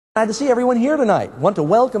Glad to see everyone here tonight. Want to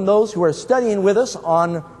welcome those who are studying with us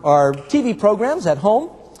on our TV programs at home.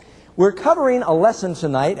 We're covering a lesson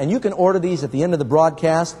tonight, and you can order these at the end of the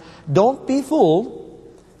broadcast. Don't be fooled.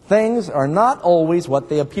 Things are not always what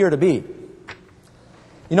they appear to be.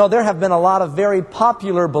 You know, there have been a lot of very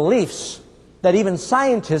popular beliefs that even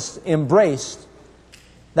scientists embraced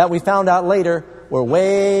that we found out later were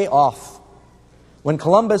way off. When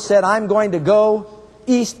Columbus said, "I'm going to go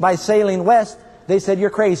east by sailing west," they said, "You're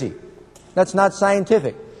crazy. That's not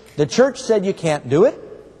scientific." The church said you can't do it.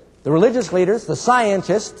 The religious leaders, the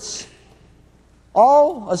scientists,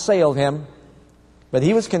 all assailed him. But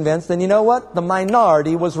he was convinced, and you know what? The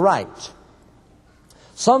minority was right.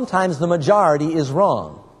 Sometimes the majority is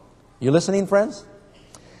wrong. You listening, friends?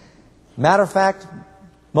 Matter of fact,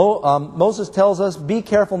 Moses tells us, be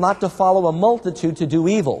careful not to follow a multitude to do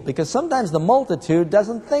evil, because sometimes the multitude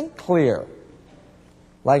doesn't think clear.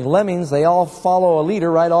 Like lemmings, they all follow a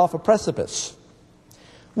leader right off a precipice.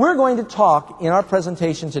 We're going to talk in our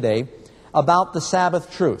presentation today about the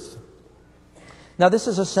Sabbath truth. Now, this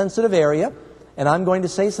is a sensitive area, and I'm going to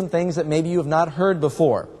say some things that maybe you have not heard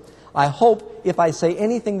before. I hope if I say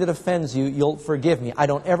anything that offends you, you'll forgive me. I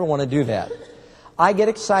don't ever want to do that. I get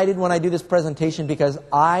excited when I do this presentation because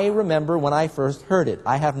I remember when I first heard it.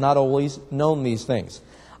 I have not always known these things.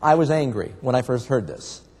 I was angry when I first heard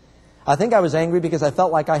this. I think I was angry because I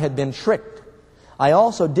felt like I had been tricked. I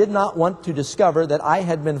also did not want to discover that I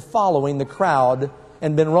had been following the crowd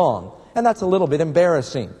and been wrong. And that's a little bit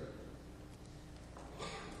embarrassing.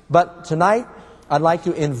 But tonight, I'd like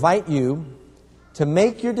to invite you to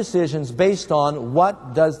make your decisions based on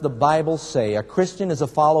what does the Bible say. A Christian is a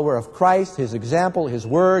follower of Christ, His example, His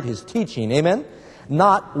word, His teaching. Amen?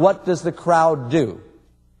 Not what does the crowd do.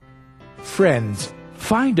 Friends,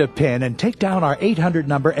 find a pen and take down our 800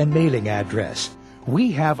 number and mailing address.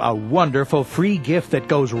 We have a wonderful free gift that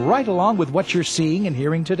goes right along with what you're seeing and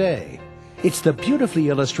hearing today. It's the beautifully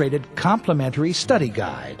illustrated complimentary study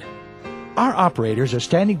guide. Our operators are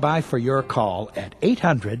standing by for your call at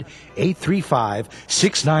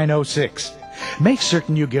 800-835-6906. Make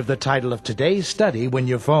certain you give the title of today's study when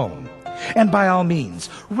you phone. And by all means,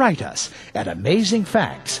 write us at Amazing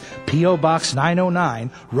Facts, P.O. Box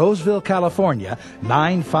 909, Roseville, California,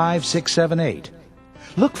 95678.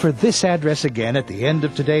 Look for this address again at the end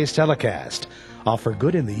of today's telecast. All for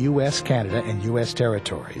good in the U.S., Canada, and U.S.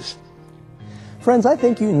 territories. Friends, I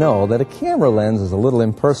think you know that a camera lens is a little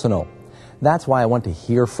impersonal. That's why I want to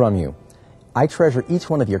hear from you. I treasure each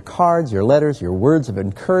one of your cards, your letters, your words of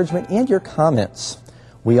encouragement, and your comments.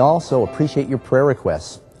 We also appreciate your prayer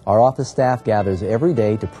requests. Our office staff gathers every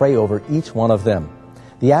day to pray over each one of them.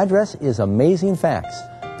 The address is Amazing Facts,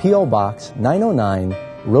 P.O. Box 909,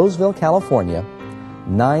 Roseville, California,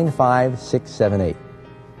 95678.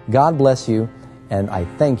 God bless you, and I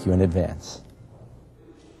thank you in advance.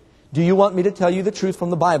 Do you want me to tell you the truth from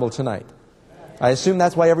the Bible tonight? I assume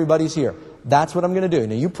that's why everybody's here. That's what I'm going to do.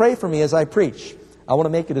 Now, you pray for me as I preach. I want to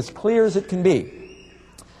make it as clear as it can be.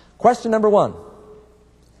 Question number 1.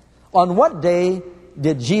 On what day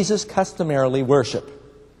did Jesus customarily worship?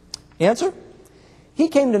 Answer? He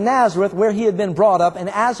came to Nazareth where he had been brought up and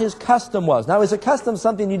as his custom was. Now, is a custom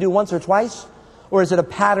something you do once or twice? Or is it a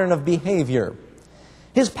pattern of behavior?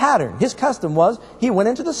 His pattern, his custom was he went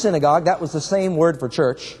into the synagogue, that was the same word for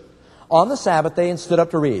church, on the Sabbath day and stood up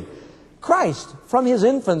to read. Christ, from his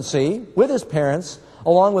infancy, with his parents,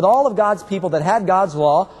 along with all of God's people that had God's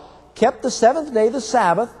law, kept the seventh day, the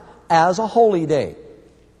Sabbath, as a holy day.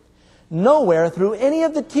 Nowhere through any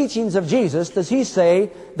of the teachings of Jesus does he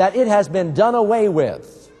say that it has been done away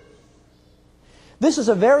with. This is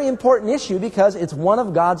a very important issue because it's one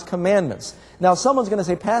of God's commandments. Now, someone's going to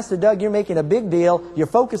say, Pastor Doug, you're making a big deal. You're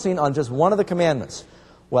focusing on just one of the commandments.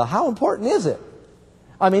 Well, how important is it?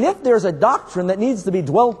 I mean, if there's a doctrine that needs to be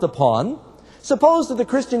dwelt upon, suppose that the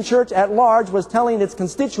Christian church at large was telling its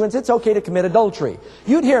constituents it's okay to commit adultery.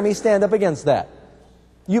 You'd hear me stand up against that.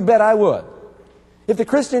 You bet I would. If the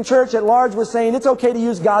Christian church at large was saying it's okay to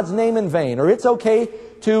use God's name in vain, or it's okay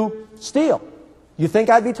to steal, you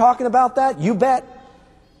think I'd be talking about that? You bet.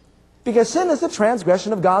 Because sin is the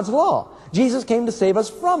transgression of God's law. Jesus came to save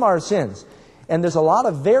us from our sins. And there's a lot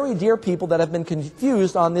of very dear people that have been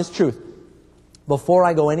confused on this truth. Before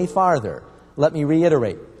I go any farther, let me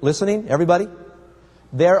reiterate. Listening, everybody?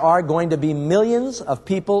 There are going to be millions of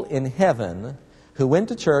people in heaven who went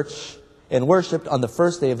to church and worshiped on the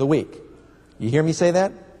first day of the week. You hear me say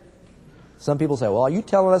that? Some people say, well, are you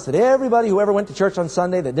telling us that everybody who ever went to church on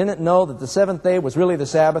Sunday that didn't know that the seventh day was really the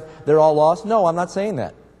Sabbath, they're all lost? No, I'm not saying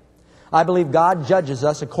that. I believe God judges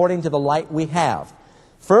us according to the light we have.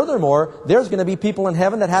 Furthermore, there's going to be people in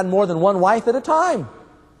heaven that had more than one wife at a time.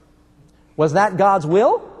 Was that God's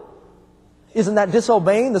will? Isn't that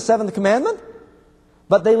disobeying the seventh commandment?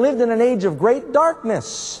 But they lived in an age of great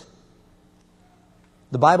darkness.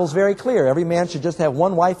 The Bible's very clear. Every man should just have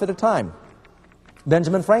one wife at a time.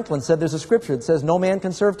 Benjamin Franklin said there's a scripture that says no man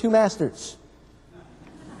can serve two masters.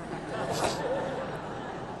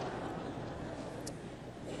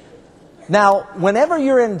 Now, whenever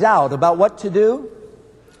you're in doubt about what to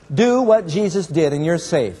do what Jesus did and you're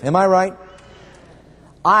safe. Am I right?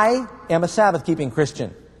 I am a Sabbath-keeping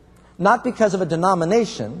Christian. Not because of a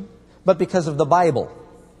denomination, but because of the Bible.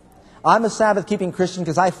 I'm a Sabbath-keeping Christian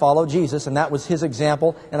because I follow Jesus, and that was His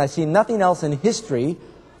example, and I see nothing else in history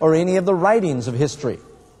or any of the writings of history.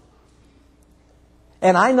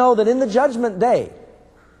 And I know that in the judgment day,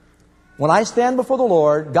 when I stand before the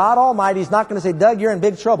Lord, God Almighty is not going to say, Doug, you're in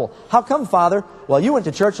big trouble. How come, Father? Well, you went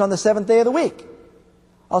to church on the seventh day of the week.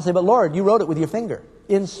 I'll say, but Lord, you wrote it with your finger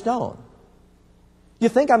in stone. You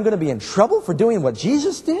think I'm going to be in trouble for doing what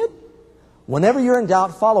Jesus did? Whenever you're in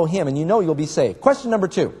doubt, follow Him and you know you'll be saved. Question number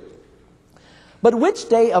 2. But which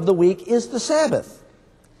day of the week is the Sabbath?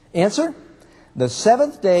 Answer, the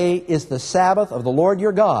seventh day is the Sabbath of the Lord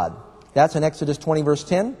your God. That's in Exodus 20 verse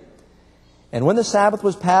 10. And when the Sabbath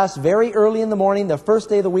was passed, very early in the morning, the first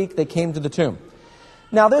day of the week, they came to the tomb.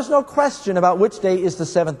 Now, there's no question about which day is the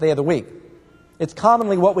seventh day of the week. It's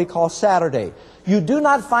commonly what we call Saturday. You do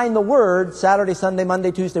not find the word Saturday, Sunday,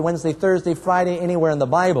 Monday, Tuesday, Wednesday, Thursday, Friday anywhere in the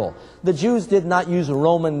Bible. The Jews did not use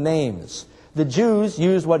Roman names. The Jews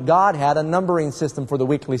used what God had, a numbering system for the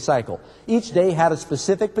weekly cycle. Each day had a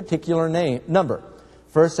specific particular number.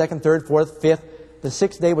 First, second, third, fourth, fifth. The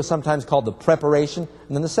sixth day was sometimes called the preparation.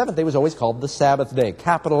 And then the seventh day was always called the Sabbath day.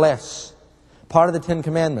 Capital S. Part of the Ten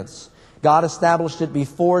Commandments. God established it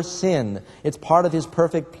before sin. It's part of His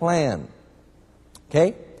perfect plan.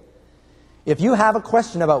 Okay? If you have a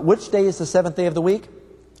question about which day is the seventh day of the week,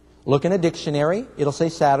 look in a dictionary. It'll say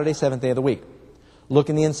Saturday, seventh day of the week. Look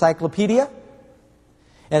in the encyclopedia.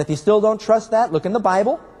 And if you still don't trust that, look in the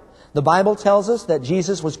Bible. The Bible tells us that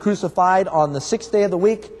Jesus was crucified on the sixth day of the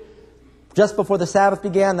week, just before the Sabbath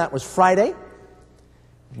began. That was Friday.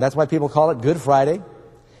 That's why people call it Good Friday.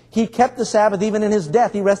 He kept the Sabbath even in His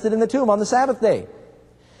death. He rested in the tomb on the Sabbath day.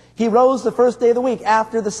 He rose the first day of the week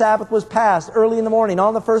after the Sabbath was passed, early in the morning,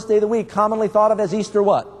 on the first day of the week, commonly thought of as Easter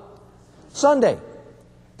what? Sunday.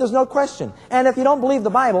 There's no question. And if you don't believe the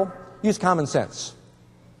Bible, use common sense.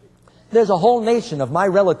 There's a whole nation of my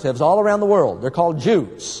relatives all around the world. They're called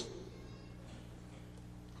Jews.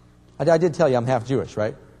 I did tell you I'm half Jewish,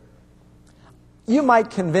 right? You might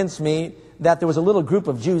convince me that there was a little group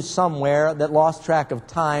of Jews somewhere that lost track of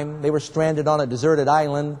time. They were stranded on a deserted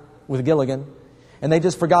island with Gilligan, and they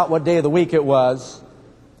just forgot what day of the week it was.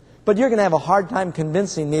 But you're going to have a hard time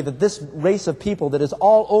convincing me that this race of people that is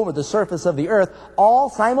all over the surface of the earth all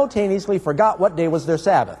simultaneously forgot what day was their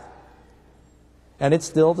Sabbath. And it's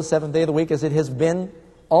still the seventh day of the week as it has been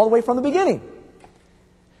all the way from the beginning.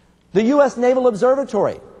 The U.S. Naval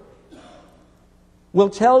Observatory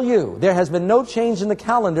will tell you there has been no change in the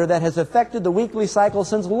calendar that has affected the weekly cycle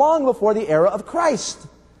since long before the era of Christ.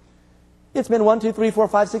 It's been 1, 2, 3, 4,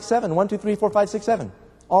 5, 6, 7. 1, 2, 3, 4, 5, 6, 7.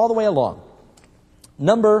 All the way along.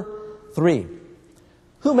 Number 3.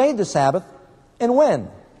 Who made the Sabbath and when?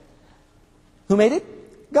 Who made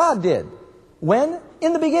it? God did. When?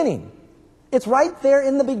 In the beginning. It's right there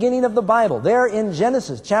in the beginning of the Bible. There in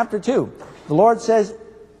Genesis chapter 2. The Lord says,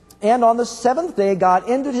 and on the seventh day God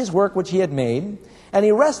ended His work which He had made, and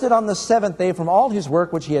He rested on the seventh day from all His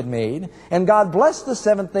work which He had made, and God blessed the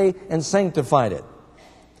seventh day and sanctified it.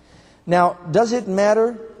 Now, does it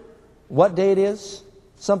matter what day it is?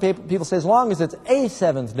 Some people say as long as it's a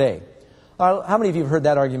seventh day. How many of you have heard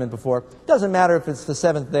that argument before? It doesn't matter if it's the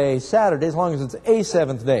seventh day Saturday as long as it's a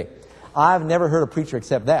seventh day. I've never heard a preacher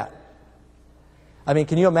accept that. I mean,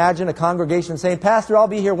 can you imagine a congregation saying, Pastor, I'll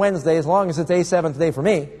be here Wednesday as long as it's a seventh day for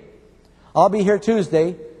me. I'll be here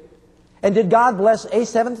Tuesday. And did God bless a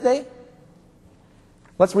seventh day?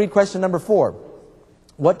 Let's read question number 4.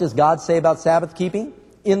 What does God say about Sabbath keeping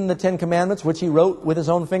in the Ten Commandments, which He wrote with His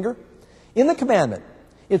own finger? In the commandment,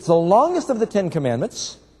 it's the longest of the Ten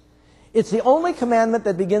Commandments. It's the only commandment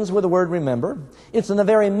that begins with the word remember. It's in the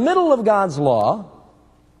very middle of God's law.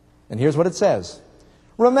 And here's what it says.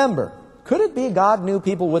 Remember. Could it be God knew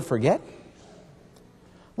people would forget?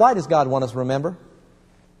 Why does God want us to remember?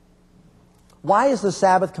 Why is the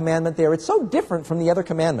Sabbath commandment there? It's so different from the other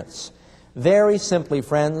commandments. Very simply,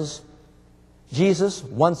 friends, Jesus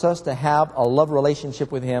wants us to have a love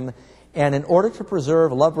relationship with Him. And in order to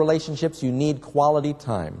preserve love relationships, you need quality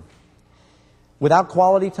time. Without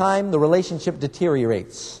quality time, the relationship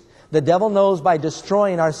deteriorates. The devil knows by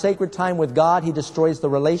destroying our sacred time with God, he destroys the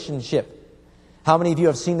relationship. How many of you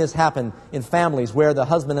have seen this happen in families where the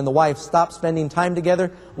husband and the wife stop spending time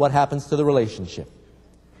together? What happens to the relationship?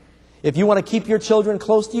 If you want to keep your children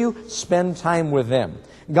close to you, spend time with them.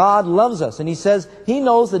 God loves us, and He says He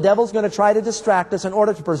knows the devil's going to try to distract us. In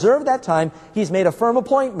order to preserve that time, He's made a firm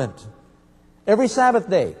appointment every Sabbath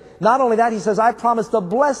day. Not only that, He says, I promise to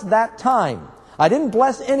bless that time. I didn't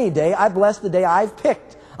bless any day. I blessed the day I've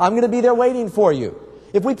picked. I'm going to be there waiting for you.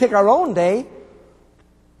 If we pick our own day,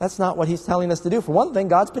 that's not what He's telling us to do. For one thing,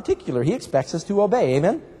 God's particular. He expects us to obey.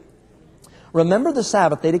 Amen? Remember the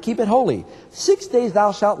Sabbath day to keep it holy. 6 days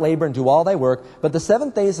thou shalt labor and do all thy work, but the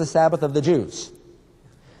seventh day is the Sabbath of the Jews.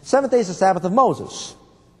 Seventh day is the Sabbath of Moses.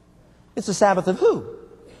 It's the Sabbath of who?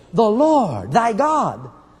 The Lord, thy God.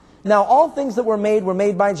 Now, all things that were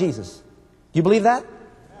made by Jesus. Do you believe that?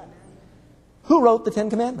 Who wrote the Ten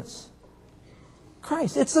Commandments?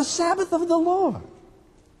 Christ. It's the Sabbath of the Lord.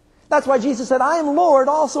 That's why Jesus said, I am Lord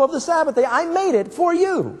also of the Sabbath day. I made it for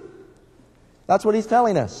you. That's what He's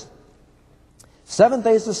telling us. Seventh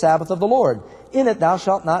day is the Sabbath of the Lord. In it thou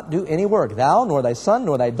shalt not do any work. Thou, nor thy son,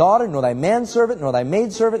 nor thy daughter, nor thy manservant, nor thy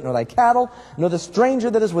maidservant, nor thy cattle, nor the stranger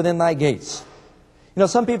that is within thy gates. You know,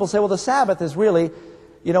 some people say, well, the Sabbath is really,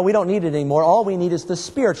 we don't need it anymore. All we need is the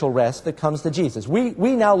spiritual rest that comes to Jesus.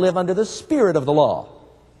 We now live under the spirit of the law.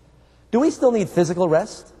 Do we still need physical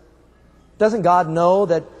rest? Doesn't God know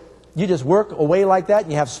that you just work away like that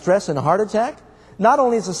and you have stress and a heart attack? Not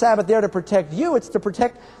only is the Sabbath there to protect you, it's to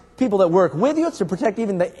protect people that work with you. It's to protect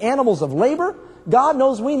even the animals of labor. God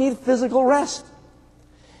knows we need physical rest.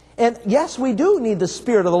 And yes, we do need the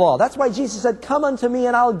spirit of the law. That's why Jesus said, come unto me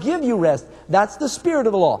and I'll give you rest. That's the spirit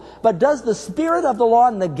of the law. But does the spirit of the law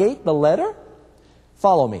negate the letter?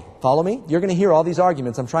 Follow me. Follow me. You're going to hear all these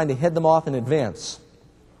arguments. I'm trying to head them off in advance.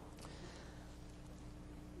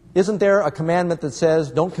 Isn't there a commandment that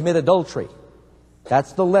says, don't commit adultery?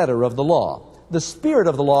 That's the letter of the law. The spirit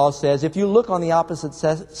of the law says, if you look on the opposite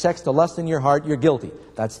sex to lust in your heart, you're guilty.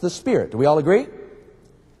 That's the spirit. Do we all agree?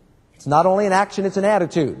 It's not only an action, it's an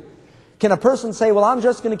attitude. Can a person say, well, I'm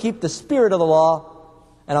just going to keep the spirit of the law,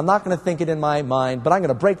 and I'm not going to think it in my mind, but I'm going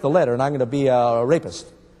to break the letter, and I'm going to be a rapist?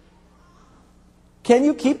 Can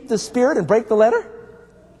you keep the spirit and break the letter?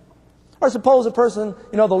 Or suppose a person,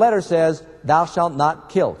 the letter says, thou shalt not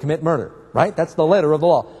kill, commit murder, right? That's the letter of the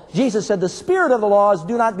law. Jesus said the spirit of the law is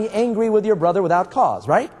do not be angry with your brother without cause,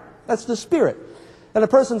 right? That's the spirit. And a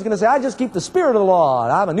person's going to say, I just keep the spirit of the law.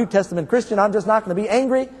 I'm a New Testament Christian. I'm just not going to be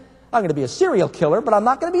angry. I'm going to be a serial killer, but I'm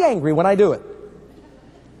not going to be angry when I do it.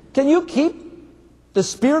 Can you keep the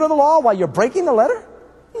spirit of the law while you're breaking the letter?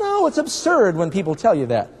 No, it's absurd when people tell you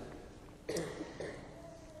that.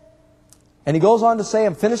 And he goes on to say,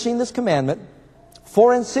 I'm finishing this commandment.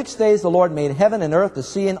 For in 6 days the Lord made heaven and earth, the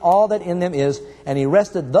sea, and all that in them is, and He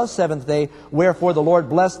rested the seventh day. Wherefore the Lord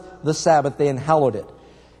blessed the Sabbath day and hallowed it.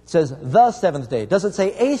 It says the seventh day. Does it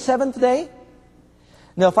say a seventh day?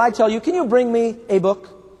 Now if I tell you, can you bring me a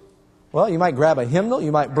book? Well, you might grab a hymnal,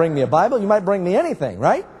 you might bring me a Bible, you might bring me anything,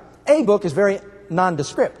 right? A book is very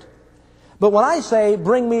nondescript. But when I say,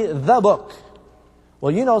 bring me the book,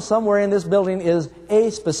 well, somewhere in this building is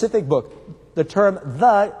a specific book. The term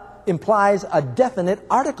the implies a definite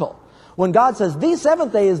article. When God says the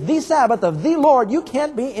seventh day is the Sabbath of the Lord, you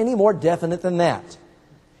can't be any more definite than that.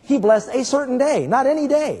 He blessed a certain day, not any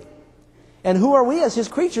day. And who are we as His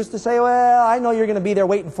creatures to say, well, I know you're going to be there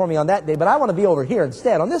waiting for me on that day, but I want to be over here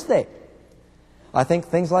instead on this day. I think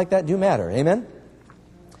things like that do matter. Amen?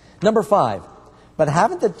 Number 5. But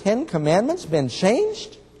haven't the 10 Commandments been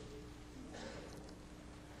changed?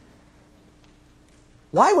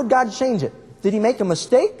 Why would God change it? Did He make a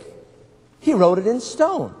mistake? He wrote it in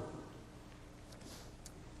stone.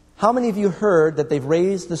 How many of you heard that they've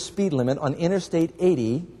raised the speed limit on Interstate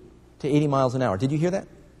 80 to 80 miles an hour? Did you hear that?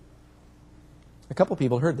 A couple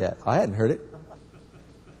people heard that. I hadn't heard it.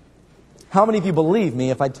 How many of you believe me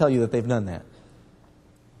if I tell you that they've done that?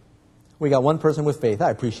 We got one person with faith.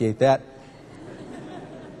 I appreciate that.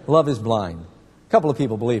 Love is blind. A couple of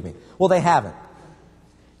people believe me. Well, they haven't.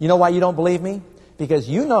 You know why you don't believe me? Because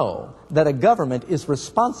you know that a government is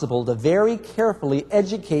responsible to very carefully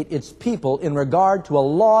educate its people in regard to a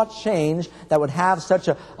law change that would have such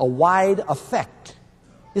a wide effect.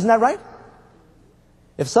 Isn't that right?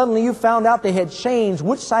 If suddenly you found out they had changed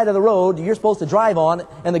which side of the road you're supposed to drive on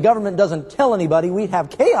and the government doesn't tell anybody, we'd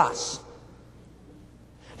have chaos.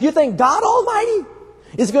 Do you think God Almighty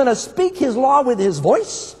is going to speak His law with His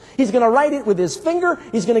voice? He's going to write it with His finger.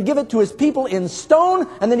 He's going to give it to His people in stone.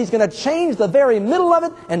 And then He's going to change the very middle of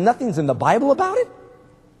it. And nothing's in the Bible about it?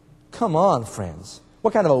 Come on, friends.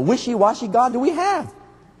 What kind of a wishy-washy God do we have?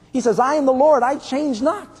 He says, I am the Lord. I change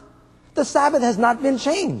not. The Sabbath has not been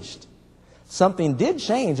changed. Something did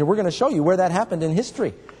change, and we're going to show you where that happened in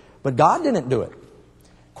history. But God didn't do it.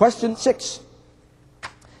 Question 6.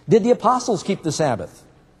 Did the apostles keep the Sabbath?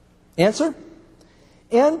 Answer.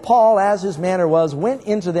 And Paul, as his manner was, went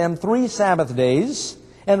into them 3 Sabbath days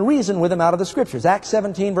and reasoned with them out of the Scriptures. Acts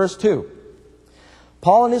 17, verse 2.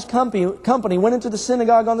 Paul and his company went into the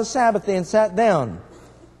synagogue on the Sabbath day and sat down.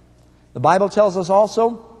 The Bible tells us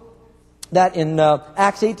also that in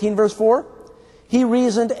Acts 18, verse 4, he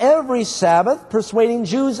reasoned every Sabbath, persuading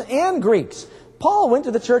Jews and Greeks. Paul went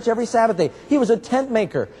to the church every Sabbath day. He was a tent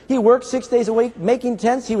maker. He worked 6 days a week making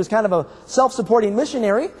tents. He was kind of a self-supporting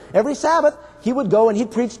missionary. Every Sabbath, he would go and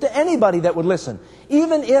he'd preach to anybody that would listen.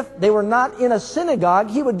 Even if they were not in a synagogue,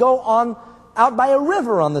 he would go out by a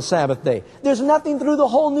river on the Sabbath day. There's nothing through the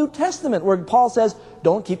whole New Testament where Paul says,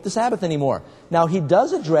 don't keep the Sabbath anymore. Now, he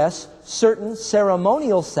does address certain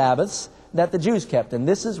ceremonial Sabbaths that the Jews kept, and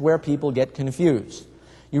this is where people get confused.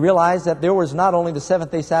 You realize that there was not only the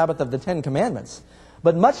seventh-day Sabbath of the Ten Commandments,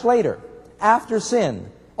 but much later, after sin,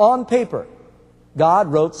 on paper, God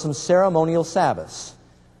wrote some ceremonial Sabbaths.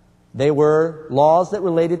 They were laws that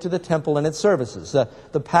related to the temple and its services.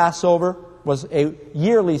 The Passover was a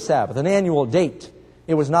yearly Sabbath, an annual date.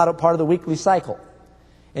 It was not a part of the weekly cycle.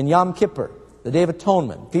 And Yom Kippur, the Day of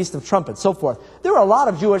Atonement, Feast of Trumpets, so forth. There were a lot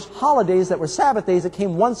of Jewish holidays that were Sabbath days that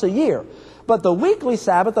came once a year. But the weekly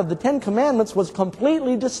Sabbath of the Ten Commandments was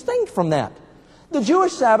completely distinct from that. The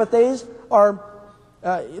Jewish Sabbath days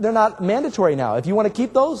they're not mandatory now. If you want to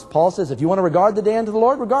keep those, Paul says, if you want to regard the day unto the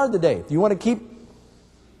Lord, regard the day. If you want to keep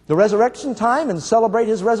the resurrection time and celebrate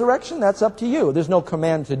His resurrection, that's up to you. There's no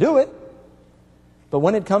command to do it. But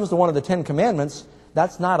when it comes to one of the Ten Commandments,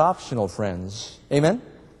 that's not optional, friends. Amen?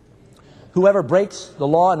 Whoever breaks the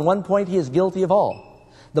law in one point, he is guilty of all.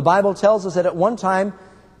 The Bible tells us that at one time,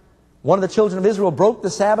 one of the children of Israel broke the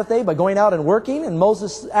Sabbath day by going out and working, and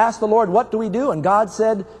Moses asked the Lord, what do we do? And God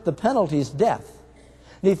said, the penalty is death.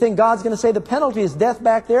 Do you think God's going to say the penalty is death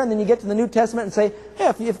back there, and then you get to the New Testament and say, hey,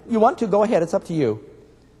 if you want to, go ahead, it's up to you.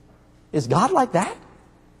 Is God like that?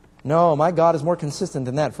 No, my God is more consistent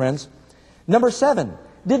than that, friends. Number 7,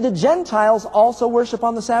 did the Gentiles also worship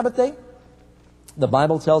on the Sabbath day? The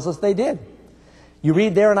Bible tells us they did. You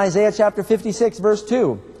read there in Isaiah chapter 56, verse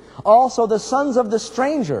 2, also the sons of the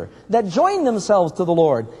stranger that join themselves to the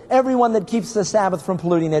Lord, everyone that keeps the Sabbath from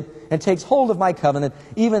polluting it and takes hold of my covenant,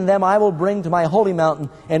 even them I will bring to my holy mountain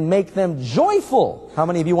and make them joyful. How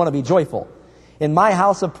many of you want to be joyful? In my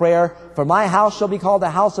house of prayer, for my house shall be called the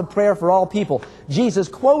house of prayer for all people. Jesus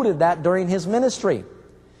quoted that during His ministry.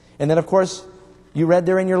 And then, of course, you read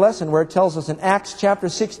there in your lesson where it tells us in Acts chapter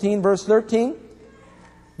 16, verse 13,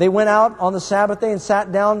 they went out on the Sabbath day and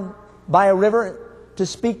sat down by a river to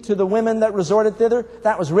speak to the women that resorted thither.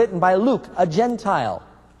 That was written by Luke, a Gentile.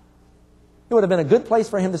 It would have been a good place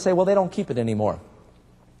for him to say, well, they don't keep it anymore.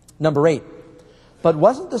 Number 8, but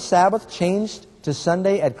wasn't the Sabbath changed to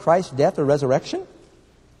Sunday at Christ's death or resurrection?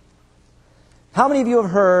 How many of you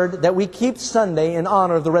have heard that we keep Sunday in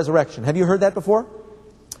honor of the resurrection? Have you heard that before?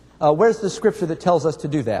 Where's the scripture that tells us to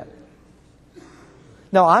do that?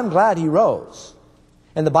 Now, I'm glad He rose.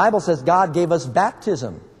 And the Bible says God gave us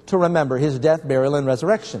baptism to remember His death, burial, and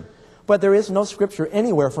resurrection. But there is no scripture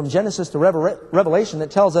anywhere from Genesis to Revelation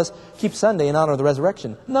that tells us keep Sunday in honor of the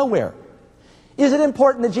resurrection. Nowhere. Is it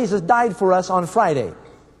important that Jesus died for us on Friday?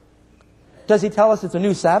 Does He tell us it's a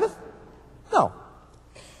new Sabbath? No.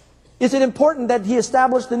 Is it important that He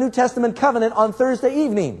established the New Testament covenant on Thursday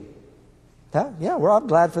evening? Yeah, well, I'm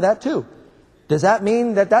glad for that too. Does that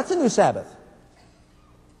mean that that's a new Sabbath?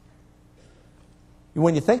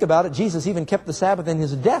 When you think about it, Jesus even kept the Sabbath in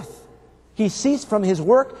His death. He ceased from His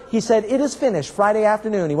work. He said, it is finished. Friday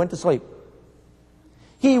afternoon, He went to sleep.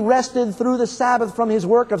 He rested through the Sabbath from His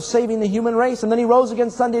work of saving the human race, and then He rose again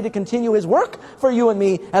Sunday to continue His work for you and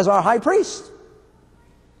me as our high priest.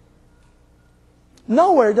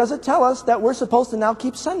 Nowhere does it tell us that we're supposed to now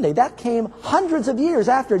keep Sunday. That came hundreds of years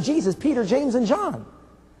after Jesus, Peter, James, and John.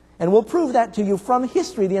 And we'll prove that to you from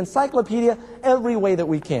history, the encyclopedia, every way that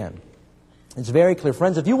we can. It's very clear.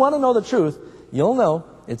 Friends, if you want to know the truth, you'll know.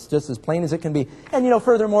 It's just as plain as it can be. And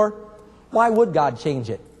furthermore, why would God change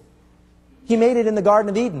it? He made it in the Garden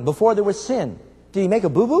of Eden before there was sin. Did He make a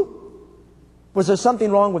boo-boo? Was there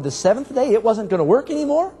something wrong with the seventh day? It wasn't going to work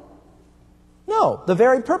anymore? No. The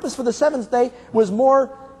very purpose for the seventh day was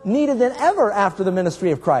more needed than ever after the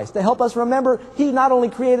ministry of Christ, to help us remember He not only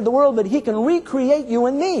created the world, but He can recreate you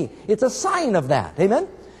and me. It's a sign of that. Amen?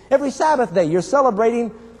 Every Sabbath day, you're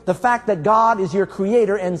celebrating the fact that God is your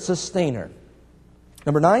creator and sustainer.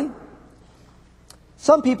 Number 9,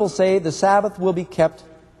 some people say the Sabbath will be kept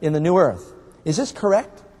in the new earth. Is this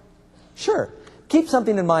correct? Sure. Keep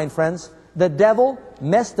something in mind, friends. the devil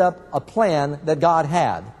messed up a plan that God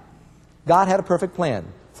had. God had a perfect plan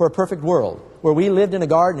for a perfect world where we lived in a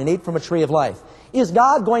garden and ate from a tree of life. Is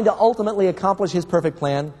God going to ultimately accomplish His perfect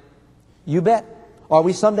plan? You bet. Are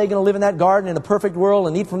we someday going to live in that garden in a perfect world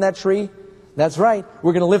and eat from that tree? That's right.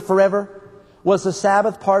 We're going to live forever. Was the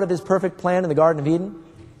Sabbath part of His perfect plan in the Garden of Eden?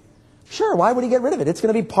 Sure, why would He get rid of it? It's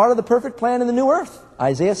going to be part of the perfect plan in the new earth.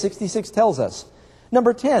 Isaiah 66 tells us.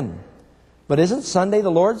 Number 10. But isn't Sunday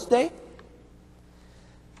the Lord's day?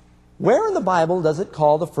 Where in the Bible does it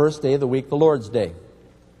call the first day of the week the Lord's day?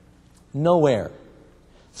 Nowhere.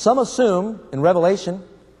 Some assume in Revelation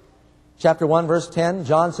chapter 1 verse 10,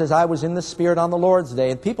 John says, I was in the Spirit on the Lord's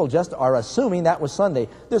day. And people just are assuming that was Sunday.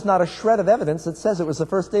 There's not a shred of evidence that says it was the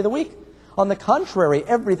first day of the week. On the contrary,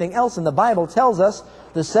 everything else in the Bible tells us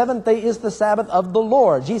the seventh day is the Sabbath of the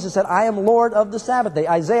Lord. Jesus said, I am Lord of the Sabbath day.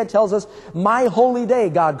 Isaiah tells us, my holy day,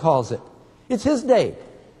 God calls it. It's His day.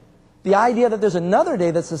 The idea that there's another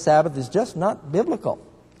day that's the Sabbath is just not biblical.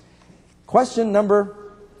 Question number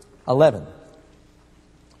 11.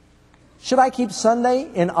 Should I keep Sunday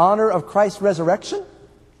in honor of Christ's resurrection?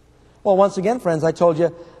 Well, once again, friends, I told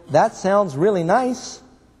you, that sounds really nice.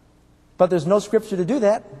 But there's no scripture to do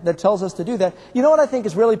that tells us to do that. You know what I think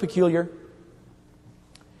is really peculiar?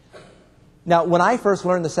 Now, when I first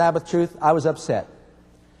learned the Sabbath truth, I was upset.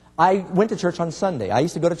 I went to church on Sunday. I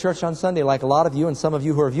used to go to church on Sunday like a lot of you and some of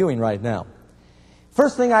you who are viewing right now.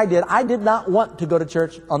 First thing I did not want to go to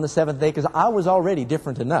church on the seventh day because I was already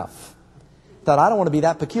different enough. Thought, I don't want to be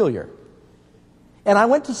that peculiar. And I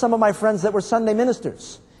went to some of my friends that were Sunday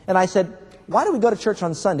ministers. And I said, why do we go to church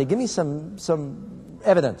on Sunday? Give me some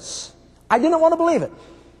evidence. I didn't want to believe it.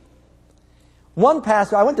 One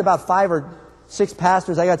pastor, I went to about 5 or 6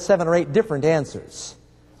 pastors. I got 7 or 8 different answers.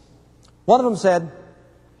 One of them said,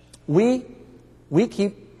 we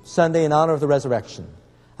keep Sunday in honor of the resurrection.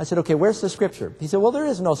 I said, okay, where's the scripture? He said, well, there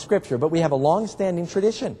is no scripture, but we have a long-standing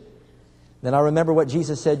tradition. Then I remember what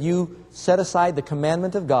Jesus said, you set aside the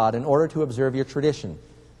commandment of God in order to observe your tradition.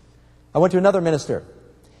 I went to another minister.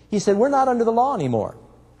 He said, we're not under the law anymore.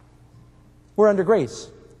 We're under grace.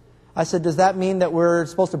 I said, does that mean that we're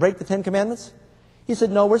supposed to break the 10 commandments? He said,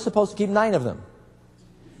 no, we're supposed to keep 9 of them.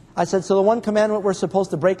 I said, so the one commandment we're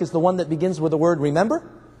supposed to break is the one that begins with the word remember?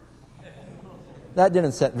 That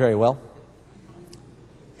didn't set very well.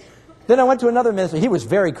 Then I went to another minister. He was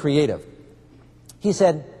very creative. He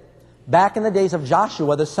said, back in the days of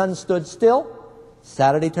Joshua, the sun stood still.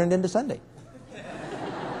 Saturday turned into Sunday.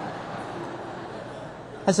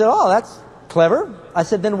 I said, oh, that's clever. I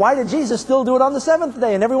said, then why did Jesus still do it on the 7th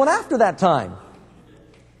day and everyone after that time?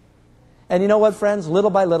 And you know what, friends?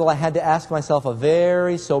 Little by little, I had to ask myself a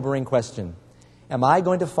very sobering question. Am I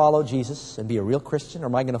going to follow Jesus and be a real Christian, or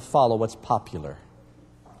am I going to follow what's popular?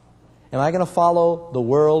 Am I going to follow the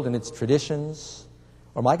world and its traditions,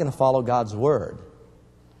 or am I going to follow God's Word?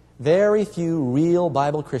 Very few real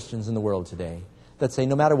Bible Christians in the world today that say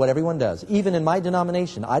no matter what everyone does, even in my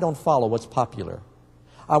denomination, I don't follow what's popular.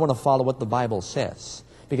 I want to follow what the Bible says,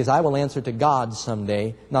 because I will answer to God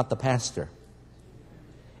someday, not the pastor.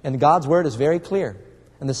 And God's Word is very clear,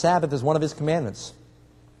 and the Sabbath is one of His commandments.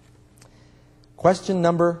 Question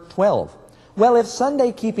number 12. Well, if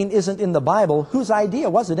Sunday keeping isn't in the Bible, whose idea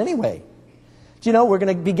was it anyway? Do you know, we're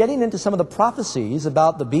going to be getting into some of the prophecies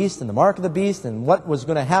about the beast and the mark of the beast and what was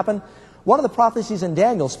going to happen. One of the prophecies in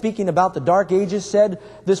Daniel, speaking about the dark ages, said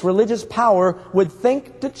this religious power would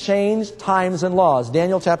think to change times and laws.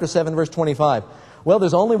 Daniel chapter 7, verse 25. Well,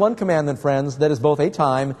 there's only one commandment, friends, that is both a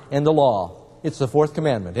time and a law. It's the 4th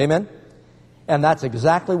commandment. Amen? And that's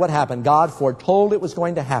exactly what happened. God foretold it was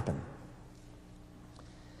going to happen.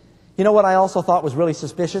 You know what I also thought was really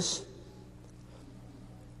suspicious?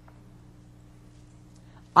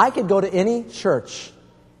 I could go to any church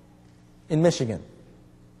in Michigan,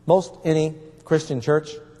 most any Christian church,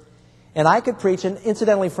 and I could preach, and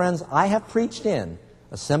incidentally, friends, I have preached in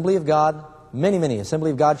Assembly of God, many Assembly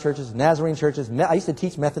of God churches, Nazarene churches. I used to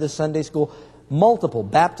teach Methodist Sunday school, multiple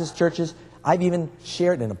Baptist churches. I've even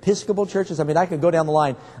shared in Episcopal churches. I mean, I could go down the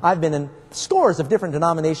line. I've been in scores of different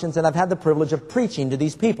denominations, and I've had the privilege of preaching to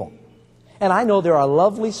these people. And I know there are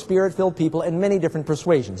lovely, Spirit-filled people in many different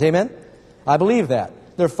persuasions. Amen? I believe that.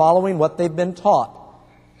 They're following what they've been taught.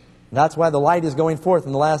 That's why the light is going forth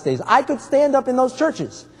in the last days. I could stand up in those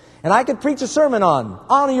churches, and I could preach a sermon on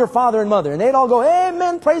honor your father and mother, and they'd all go,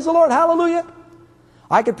 amen, praise the Lord, hallelujah.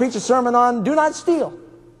 I could preach a sermon on do not steal.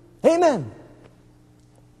 Amen.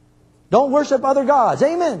 Don't worship other gods.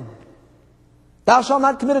 Amen. Thou shalt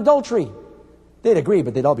not commit adultery. They'd agree,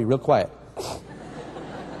 but they'd all be real quiet.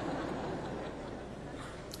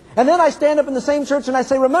 And then I stand up in the same church and I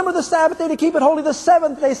say, remember the Sabbath day to keep it holy. The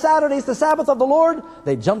seventh day, Saturday, is the Sabbath of the Lord.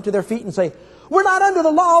 They jump to their feet and say, we're not under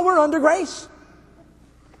the law, we're under grace.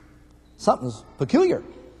 Something's peculiar.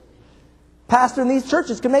 Pastor in these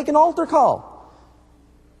churches can make an altar call.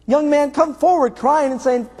 Young man come forward crying and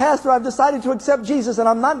saying, Pastor, I've decided to accept Jesus and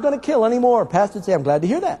I'm not going to kill anymore. Pastor would say, I'm glad to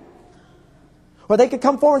hear that. Or they could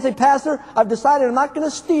come forward and say, Pastor, I've decided I'm not going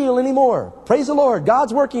to steal anymore. Praise the Lord.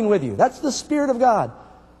 God's working with you. That's the Spirit of God.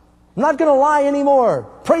 I'm not going to lie anymore.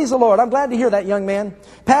 Praise the Lord. I'm glad to hear that, young man.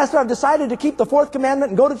 Pastor, I've decided to keep the fourth commandment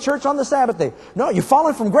and go to church on the Sabbath day. No, you've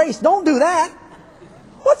fallen from grace. Don't do that.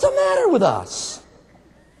 What's the matter with us?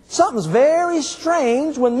 Something's very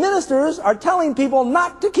strange when ministers are telling people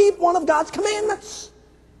not to keep one of God's commandments.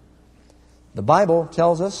 The Bible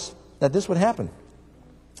tells us that this would happen.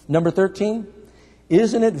 Number 13,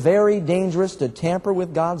 isn't it very dangerous to tamper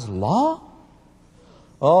with God's law?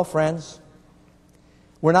 Oh, friends,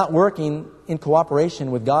 we're not working in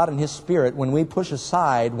cooperation with God and His Spirit when we push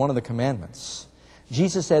aside one of the commandments.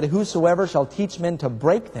 Jesus said, whosoever shall teach men to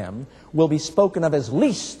break them will be spoken of as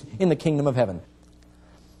least in the kingdom of heaven.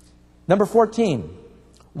 Number 14,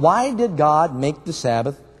 why did God make the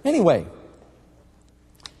Sabbath anyway?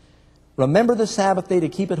 Remember the Sabbath day to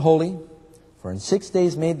keep it holy, for in 6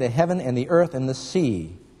 days made the heaven and the earth and the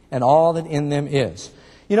sea and all that in them is.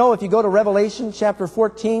 You know, if you go to Revelation chapter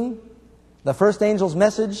 14, the first angel's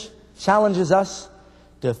message challenges us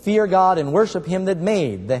to fear God and worship Him that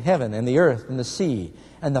made the heaven and the earth and the sea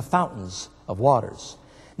and the fountains of waters.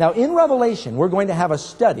 Now in Revelation, we're going to have a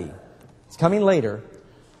study, it's coming later,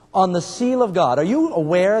 on the seal of God. Are you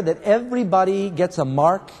aware that everybody gets a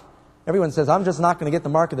mark? Everyone says, I'm just not going to get the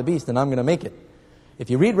mark of the beast and I'm going to make it. If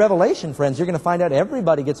you read Revelation, friends, you're going to find out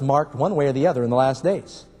everybody gets marked one way or the other in the last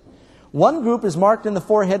days. One group is marked in the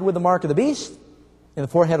forehead with the mark of the beast, in the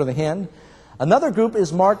forehead or the hand. Another group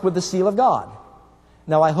is marked with the seal of God.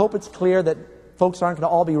 Now, I hope it's clear that folks aren't going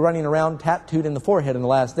to all be running around tattooed in the forehead in the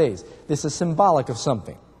last days. This is symbolic of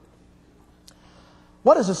something.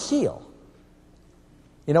 What is a seal?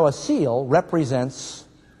 You know, a seal represents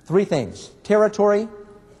three things: territory,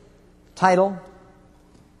 title,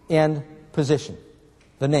 and position.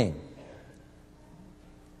 The name.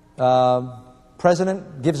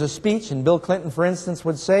 President gives a speech, and Bill Clinton, for instance,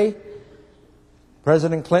 would say,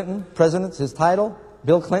 President Clinton, President's his title,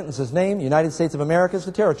 Bill Clinton's his name, United States of America is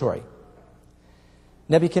the territory.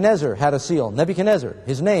 Nebuchadnezzar had a seal. Nebuchadnezzar,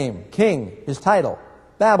 his name, king, his title,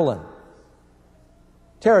 Babylon,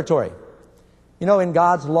 territory. You know, in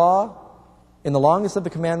God's law, in the longest of the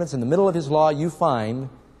commandments, in the middle of His law, you find,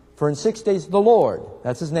 for in 6 days the Lord,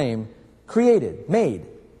 that's His name, created, made.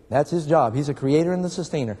 That's His job. He's a creator and the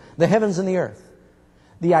sustainer. The heavens and the earth.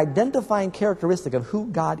 The identifying characteristic of who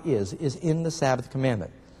God is in the Sabbath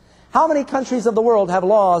commandment. How many countries of the world have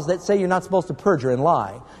laws that say you're not supposed to perjure and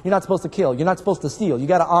lie? You're not supposed to kill. You're not supposed to steal. You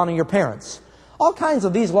got to honor your parents. All kinds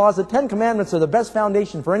of these laws. The 10 Commandments are the best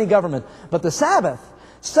foundation for any government. But the Sabbath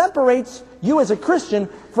separates you as a Christian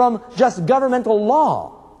from just governmental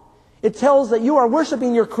law. It tells that you are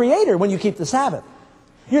worshiping your Creator when you keep the Sabbath.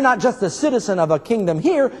 You're not just a citizen of a kingdom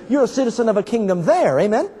here, you're a citizen of a kingdom there.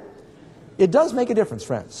 Amen? It does make a difference,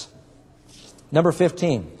 friends. Number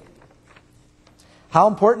 15. How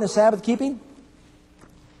important is Sabbath keeping?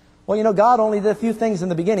 Well, you know, God only did a few things in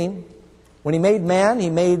the beginning. When He made man, He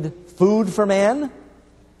made food for man.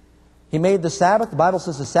 He made the Sabbath. The Bible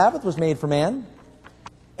says the Sabbath was made for man.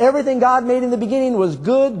 Everything God made in the beginning was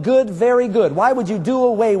good, good, very good. Why would you do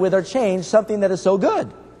away with or change something that is so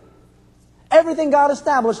good? Everything God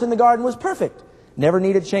established in the garden was perfect. Never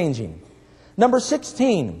needed changing. Number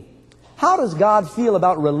 16. How does God feel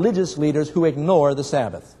about religious leaders who ignore the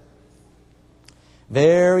Sabbath?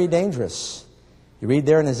 Very dangerous. You read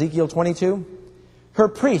there in Ezekiel 22. Her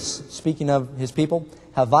priests, speaking of His people,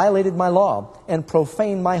 have violated my law and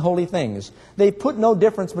profaned my holy things. They put no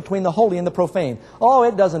difference between the holy and the profane. Oh,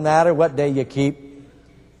 it doesn't matter what day you keep.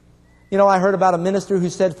 You know, I heard about a minister who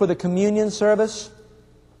said for the communion service,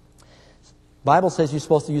 the Bible says you're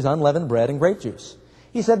supposed to use unleavened bread and grape juice.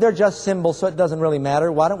 He said they're just symbols, so it doesn't really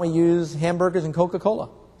matter. Why don't we use hamburgers and Coca-Cola?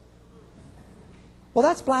 Well,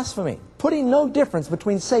 that's blasphemy. Putting no difference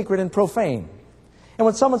between sacred and profane. And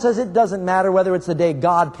when someone says it doesn't matter whether it's the day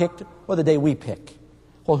God picked or the day we pick.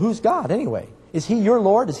 Well, who's God anyway? Is He your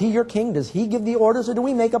Lord? Is He your King? Does He give the orders, or do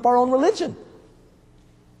we make up our own religion?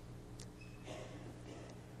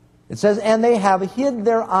 It says, and they have hid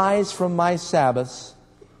their eyes from my Sabbaths,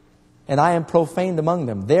 and I am profaned among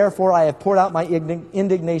them. Therefore I have poured out my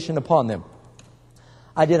indignation upon them.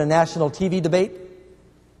 I did a national TV debate.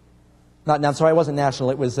 It wasn't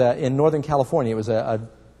national. It was in Northern California. It was a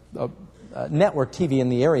network TV in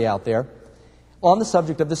the area out there on the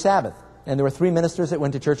subject of the Sabbath. And there were 3 ministers that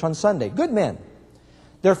went to church on Sunday. Good men.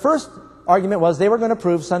 Their first argument was they were going to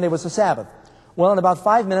prove Sunday was the Sabbath. Well, in about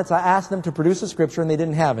 5 minutes, I asked them to produce a scripture, and they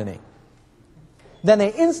didn't have any. Then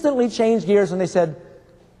they instantly changed gears, and they said,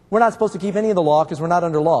 we're not supposed to keep any of the law because we're not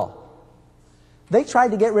under law. They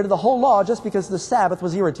tried to get rid of the whole law just because the Sabbath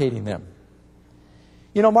was irritating them.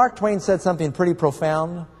 You know, Mark Twain said something pretty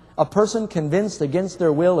profound. A person convinced against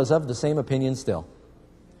their will is of the same opinion still.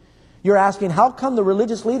 You're asking, how come the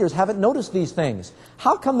religious leaders haven't noticed these things?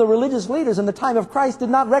 How come the religious leaders in the time of Christ did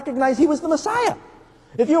not recognize He was the Messiah?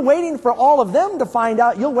 If you're waiting for all of them to find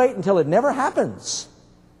out, you'll wait until it never happens.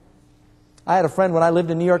 I had a friend when I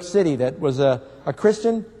lived in New York City that was a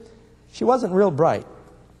Christian. She wasn't real bright.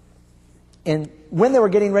 And when they were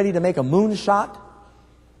getting ready to make a moon shot,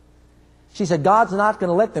 she said, God's not going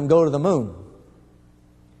to let them go to the moon.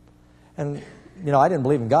 And, you know, I didn't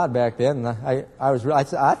believe in God back then. And I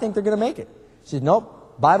said, I think they're going to make it. She said,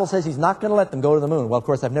 nope, Bible says He's not going to let them go to the moon. Well, of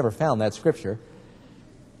course, I've never found that scripture.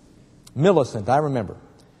 Millicent, I remember.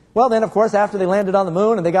 Well, then, of course, after they landed on the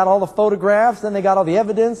moon and they got all the photographs, then they got all the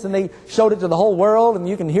evidence, and they showed it to the whole world, and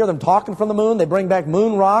you can hear them talking from the moon. They bring back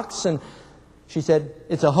moon rocks, and she said,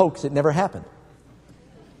 it's a hoax. It never happened.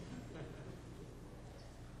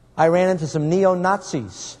 I ran into some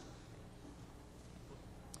neo-Nazis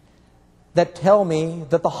that tell me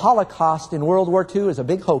that the Holocaust in World War II is a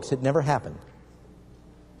big hoax. It never happened.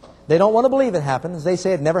 They don't want to believe it happened. They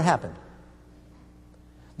say it never happened.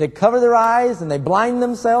 They cover their eyes and they blind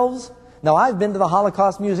themselves. Now, I've been to the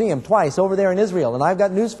Holocaust Museum twice over there in Israel, and I've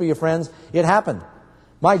got news for you, friends. It happened.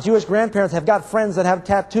 My Jewish grandparents have got friends that have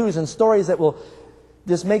tattoos and stories that will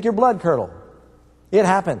just make your blood curdle. It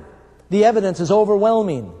happened. The evidence is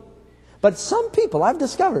overwhelming. But some people, I've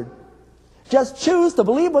discovered, just choose to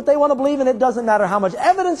believe what they want to believe, and it doesn't matter how much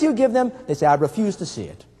evidence you give them. They say, I refuse to see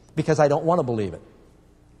it because I don't want to believe it.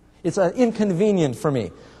 It's inconvenient for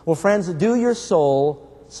me. Well, friends, do your soul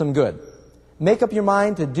some good. Make up your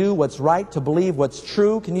mind to do what's right, to believe what's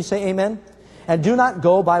true. Can you say amen? And do not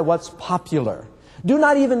go by what's popular. Do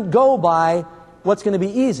not even go by what's going to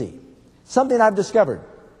be easy. Something I've discovered.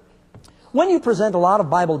 When you present a lot of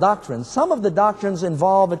Bible doctrines, some of the doctrines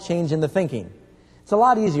involve a change in the thinking. It's a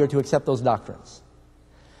lot easier to accept those doctrines.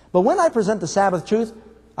 But when I present the Sabbath truth,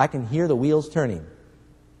 I can hear the wheels turning.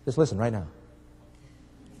 Just listen right now.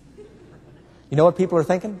 You know what people are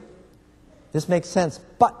thinking? This makes sense,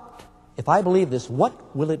 but if I believe this,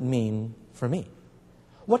 what will it mean for me?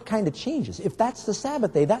 What kind of changes? If that's the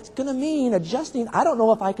Sabbath day, that's going to mean adjusting. I don't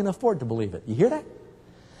know if I can afford to believe it. You hear that?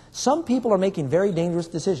 Some people are making very dangerous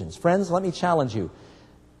decisions. Friends, let me challenge you.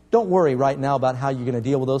 Don't worry right now about how you're going to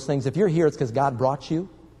deal with those things. If you're here, it's because God brought you.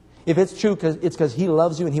 If it's true, it's because He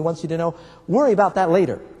loves you and He wants you to know. Worry about that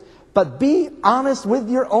later. But be honest with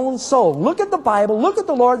your own soul. Look at the Bible, look at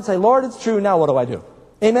the Lord and say, Lord, it's true, now what do I do?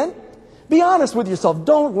 Amen? Be honest with yourself.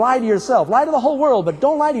 Don't lie to yourself. Lie to the whole world, but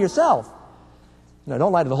don't lie to yourself. No,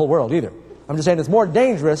 don't lie to the whole world either. I'm just saying it's more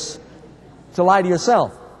dangerous to lie to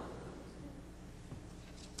yourself.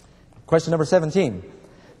 Question number 17.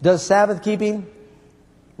 Does Sabbath keeping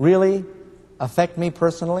really affect me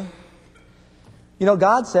personally? You know,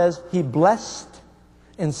 God says He blessed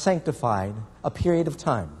and sanctified a period of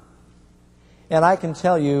time. And I can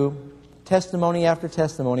tell you testimony after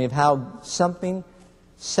testimony of how something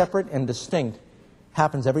separate and distinct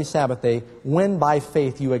happens every Sabbath day when by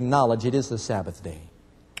faith you acknowledge it is the Sabbath day.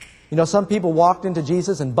 You know, some people walked into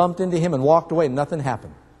Jesus and bumped into Him and walked away and nothing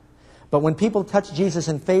happened. But when people touched Jesus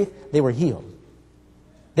in faith, they were healed.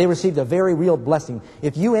 They received a very real blessing.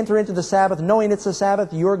 If you enter into the Sabbath knowing it's the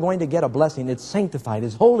Sabbath, you're going to get a blessing. It's sanctified,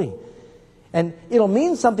 it's holy. And it'll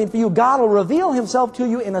mean something for you. God will reveal Himself to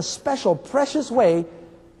you in a special, precious way.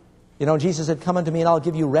 You know, Jesus said, come unto me and I'll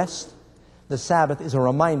give you rest. The Sabbath is a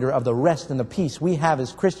reminder of the rest and the peace we have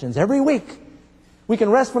as Christians every week. We can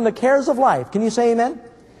rest from the cares of life. Can you say amen?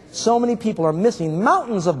 So many people are missing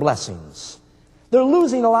mountains of blessings. They're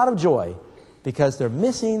losing a lot of joy because they're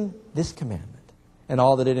missing this commandment and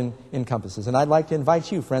all that it encompasses. And I'd like to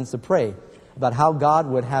invite you, friends, to pray about how God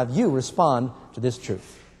would have you respond to this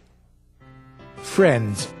truth.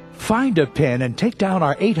 Friends, find a pen and take down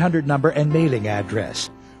our 800 number and mailing address.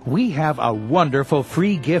 We have a wonderful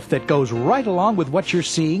free gift that goes right along with what you're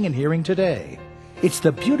seeing and hearing today. It's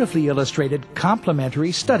the beautifully illustrated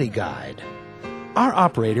complimentary study guide. Our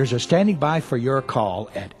operators are standing by for your call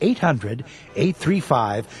at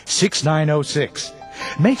 800-835-6906.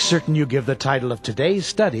 Make certain you give the title of today's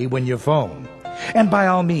study when you phone. And by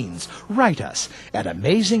all means, write us at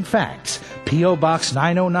Amazing Facts, P.O. Box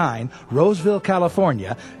 909, Roseville,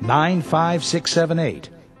 California, 95678.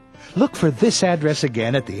 look for this address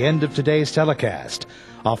again at the end of today's telecast.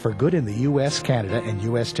 All for good in the U.S., Canada, and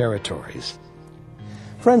U.S. territories.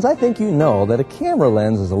 Friends, I think you know that a camera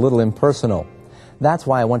lens is a little impersonal. That's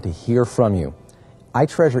why I want to hear from you. I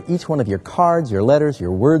treasure each one of your cards, your letters,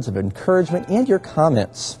 your words of encouragement, and your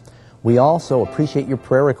comments. We also appreciate your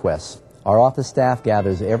prayer requests. Our office staff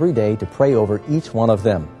gathers every day to pray over each one of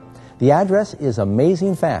them. The address is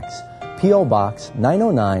Amazing Facts, P.O. Box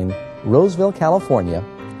 909, Roseville, California,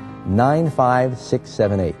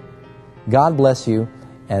 95678. God bless you,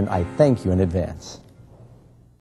 and I thank you in advance.